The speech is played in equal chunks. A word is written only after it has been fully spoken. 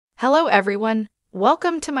Hello everyone,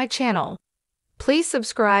 welcome to my channel. Please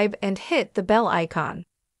subscribe and hit the bell icon.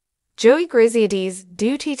 Joey Graziadei's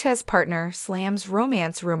DWTS partner slams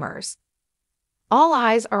romance rumors. All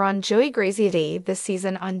eyes are on Joey Graziadei this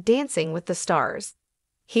season on Dancing with the Stars.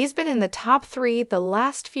 He's been in the top 3 the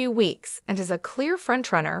last few weeks and is a clear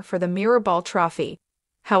frontrunner for the Mirrorball Trophy.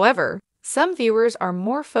 However, some viewers are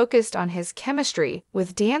more focused on his chemistry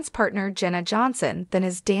with dance partner Jenna Johnson than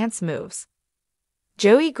his dance moves.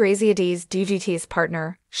 Joey Graziadei's DWTS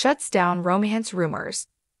partner shuts down romance rumors.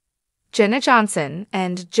 Jenna Johnson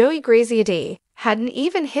and Joey Graziadei hadn't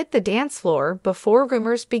even hit the dance floor before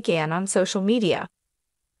rumors began on social media.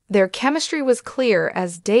 Their chemistry was clear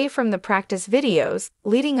as day from the practice videos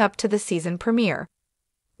leading up to the season premiere.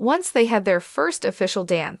 Once they had their first official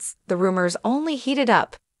dance, the rumors only heated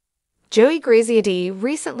up. Joey Graziadei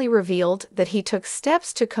recently revealed that he took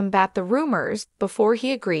steps to combat the rumors before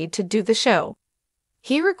he agreed to do the show.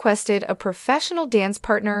 He requested a professional dance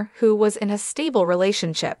partner who was in a stable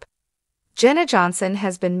relationship. Jenna Johnson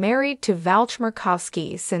has been married to Valch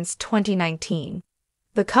since 2019.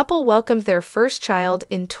 The couple welcomed their first child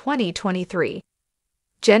in 2023.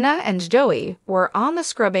 Jenna and Joey were on the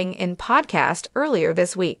Scrubbing In podcast earlier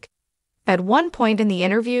this week. At one point in the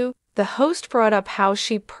interview, the host brought up how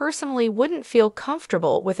she personally wouldn't feel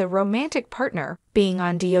comfortable with a romantic partner being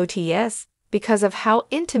on DWTS because of how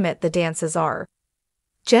intimate the dances are.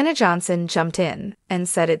 Jenna Johnson jumped in and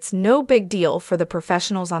said it's no big deal for the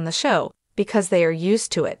professionals on the show because they are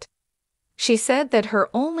used to it. She said that her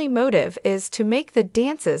only motive is to make the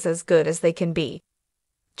dances as good as they can be.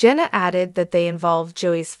 Jenna added that they involve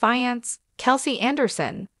Joey's fiancé, Kelsey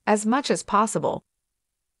Anderson, as much as possible.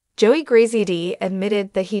 Joey Graziadei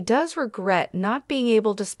admitted that he does regret not being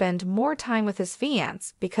able to spend more time with his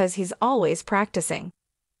fiancé because he's always practicing.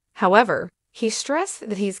 However, he stressed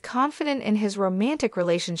that he's confident in his romantic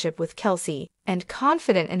relationship with Kelsey and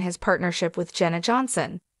confident in his partnership with Jenna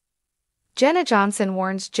Johnson. Jenna Johnson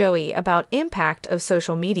warns Joey about impact of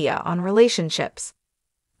social media on relationships.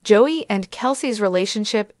 Joey and Kelsey's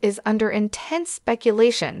relationship is under intense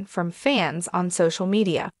speculation from fans on social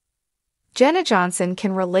media. Jenna Johnson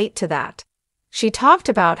can relate to that. She talked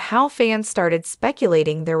about how fans started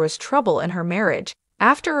speculating there was trouble in her marriage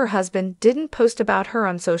after her husband didn't post about her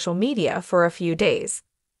on social media for a few days.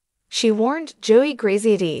 She warned Joey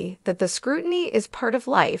Graziadei that the scrutiny is part of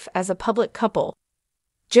life as a public couple.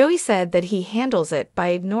 Joey said that he handles it by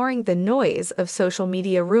ignoring the noise of social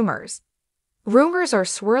media rumors. Rumors are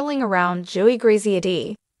swirling around Joey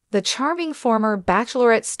Graziadei, the charming former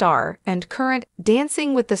Bachelorette star and current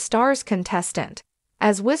Dancing with the Stars contestant,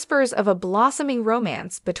 as whispers of a blossoming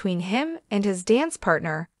romance between him and his dance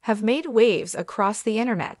partner have made waves across the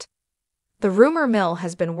internet. The rumor mill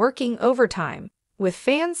has been working overtime, with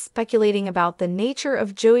fans speculating about the nature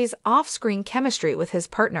of Joey's off-screen chemistry with his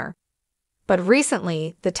partner. But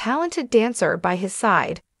recently, the talented dancer by his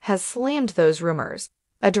side has slammed those rumors,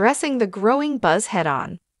 addressing the growing buzz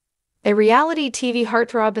head-on. A reality TV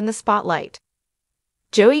heartthrob in the spotlight.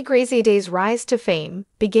 Joey Graziadei's rise to fame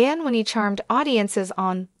began when he charmed audiences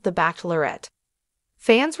on The Bachelorette.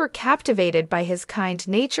 Fans were captivated by his kind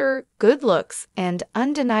nature, good looks, and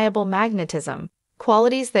undeniable magnetism,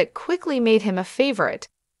 qualities that quickly made him a favorite.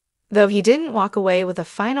 Though he didn't walk away with a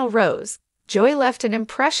final rose, Joey left an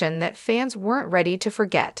impression that fans weren't ready to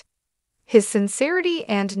forget. His sincerity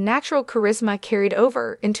and natural charisma carried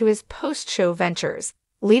over into his post-show ventures,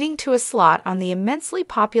 leading to a slot on the immensely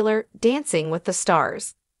popular Dancing with the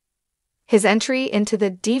Stars. His entry into the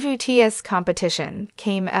DWTS competition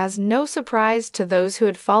came as no surprise to those who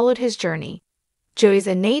had followed his journey. Joey's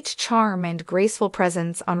innate charm and graceful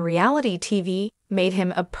presence on reality TV made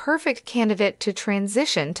him a perfect candidate to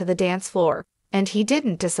transition to the dance floor, and he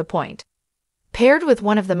didn't disappoint. Paired with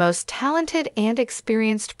one of the most talented and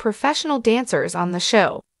experienced professional dancers on the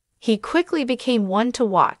show, he quickly became one to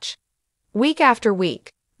watch. Week after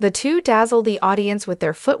week, the two dazzled the audience with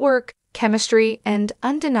their footwork, chemistry, and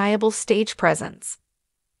undeniable stage presence.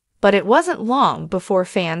 But it wasn't long before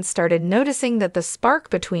fans started noticing that the spark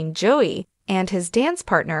between Joey and his dance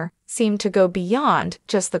partner seemed to go beyond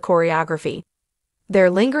just the choreography. Their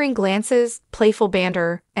lingering glances, playful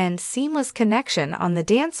banter, and seamless connection on the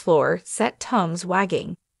dance floor set tongues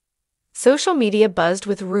wagging. Social media buzzed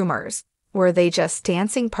with rumors. Were they just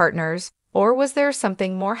dancing partners, or was there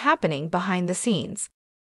something more happening behind the scenes?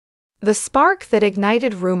 The spark that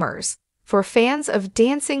ignited rumors. For fans of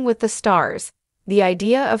Dancing with the Stars, the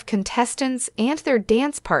idea of contestants and their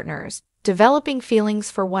dance partners developing feelings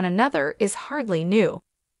for one another is hardly new.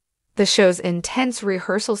 The show's intense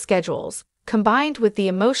rehearsal schedules, combined with the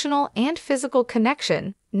emotional and physical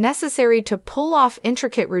connection necessary to pull off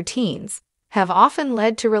intricate routines, have often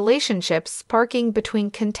led to relationships sparking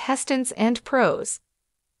between contestants and pros.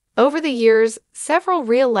 Over the years, several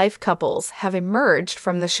real-life couples have emerged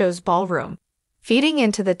from the show's ballroom, feeding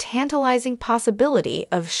into the tantalizing possibility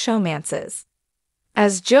of showmances.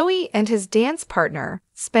 As Joey and his dance partner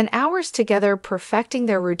spent hours together perfecting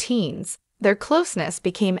their routines, their closeness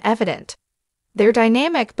became evident. Their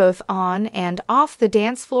dynamic both on and off the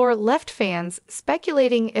dance floor left fans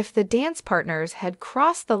speculating if the dance partners had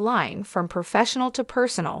crossed the line from professional to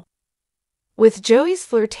personal. With Joey's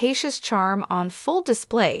flirtatious charm on full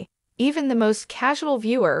display, even the most casual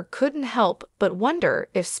viewer couldn't help but wonder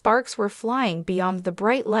if sparks were flying beyond the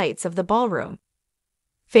bright lights of the ballroom.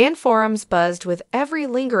 Fan forums buzzed with every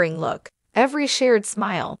lingering look, every shared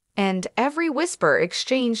smile, and every whisper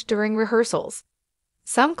exchanged during rehearsals.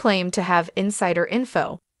 Some claimed to have insider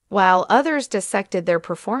info, while others dissected their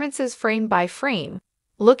performances frame by frame,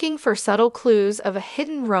 looking for subtle clues of a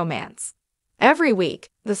hidden romance. Every week,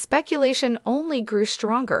 the speculation only grew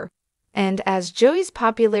stronger, and as Joey's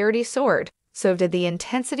popularity soared, so did the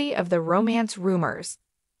intensity of the romance rumors.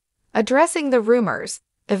 Addressing the rumors,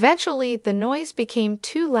 eventually the noise became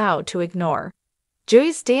too loud to ignore.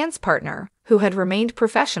 Joey's dance partner, who had remained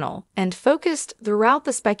professional and focused throughout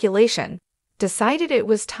the speculation, decided it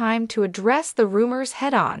was time to address the rumors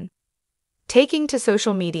head-on. Taking to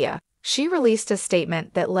social media, she released a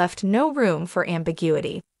statement that left no room for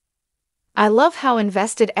ambiguity. "I love how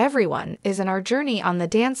invested everyone is in our journey on the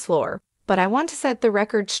dance floor, but I want to set the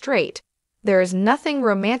record straight. There is nothing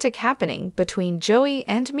romantic happening between Joey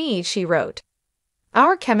and me," she wrote.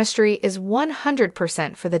 "Our chemistry is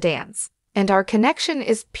 100% for the dance, and our connection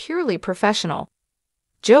is purely professional.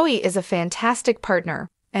 Joey is a fantastic partner,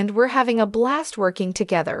 and we're having a blast working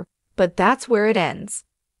together, but that's where it ends."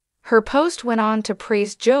 Her post went on to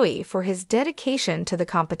praise Joey for his dedication to the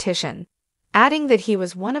competition, adding that he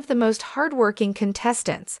was one of the most hardworking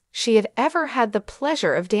contestants she had ever had the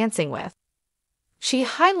pleasure of dancing with. She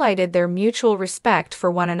highlighted their mutual respect for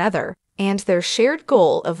one another and their shared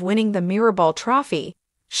goal of winning the Mirrorball Trophy,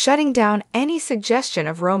 shutting down any suggestion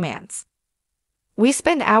of romance. "We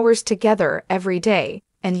spend hours together every day,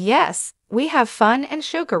 and yes, we have fun and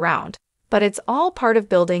joke around, but it's all part of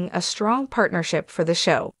building a strong partnership for the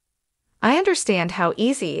show. I understand how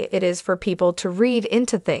easy it is for people to read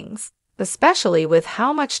into things, especially with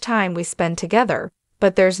how much time we spend together,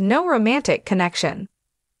 but there's no romantic connection."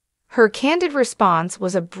 Her candid response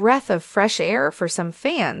was a breath of fresh air for some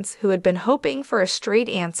fans who had been hoping for a straight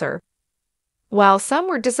answer. While some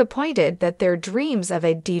were disappointed that their dreams of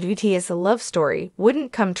a DWTS love story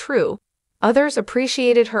wouldn't come true, others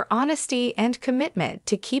appreciated her honesty and commitment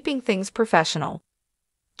to keeping things professional.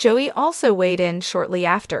 Joey also weighed in shortly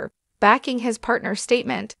after, backing his partner's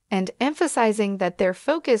statement and emphasizing that their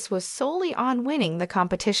focus was solely on winning the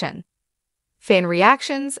competition, fan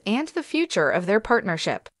reactions, and the future of their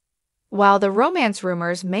partnership. While the romance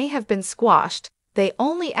rumors may have been squashed, they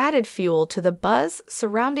only added fuel to the buzz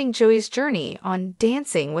surrounding Joey's journey on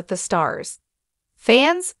Dancing with the Stars.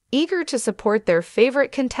 Fans, eager to support their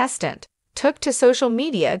favorite contestant, took to social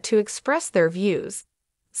media to express their views.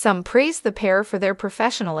 Some praised the pair for their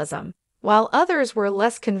professionalism, while others were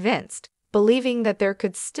less convinced, believing that there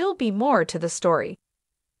could still be more to the story.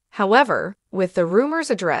 However, with the rumors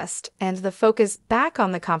addressed and the focus back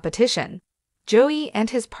on the competition, Joey and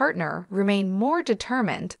his partner remain more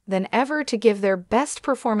determined than ever to give their best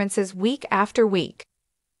performances week after week.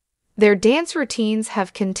 Their dance routines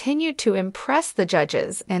have continued to impress the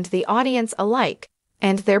judges and the audience alike,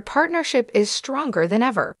 and their partnership is stronger than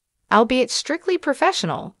ever, albeit strictly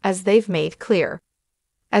professional, as they've made clear.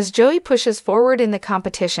 As Joey pushes forward in the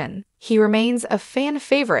competition, he remains a fan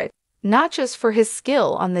favorite, not just for his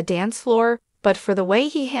skill on the dance floor, but for the way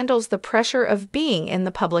he handles the pressure of being in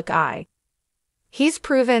the public eye. He's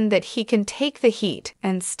proven that he can take the heat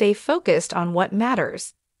and stay focused on what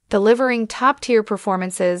matters, delivering top-tier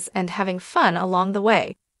performances and having fun along the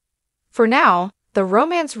way. For now, the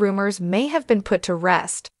romance rumors may have been put to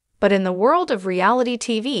rest, but in the world of reality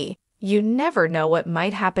TV, you never know what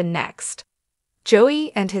might happen next.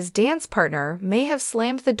 Joey and his dance partner may have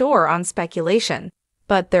slammed the door on speculation,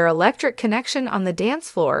 but their electric connection on the dance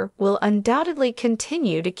floor will undoubtedly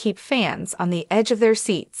continue to keep fans on the edge of their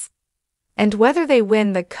seats. And whether they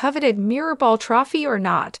win the coveted Mirrorball Trophy or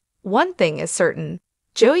not, one thing is certain: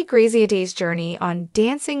 Joey Graziadei's journey on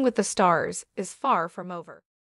Dancing with the Stars is far from over.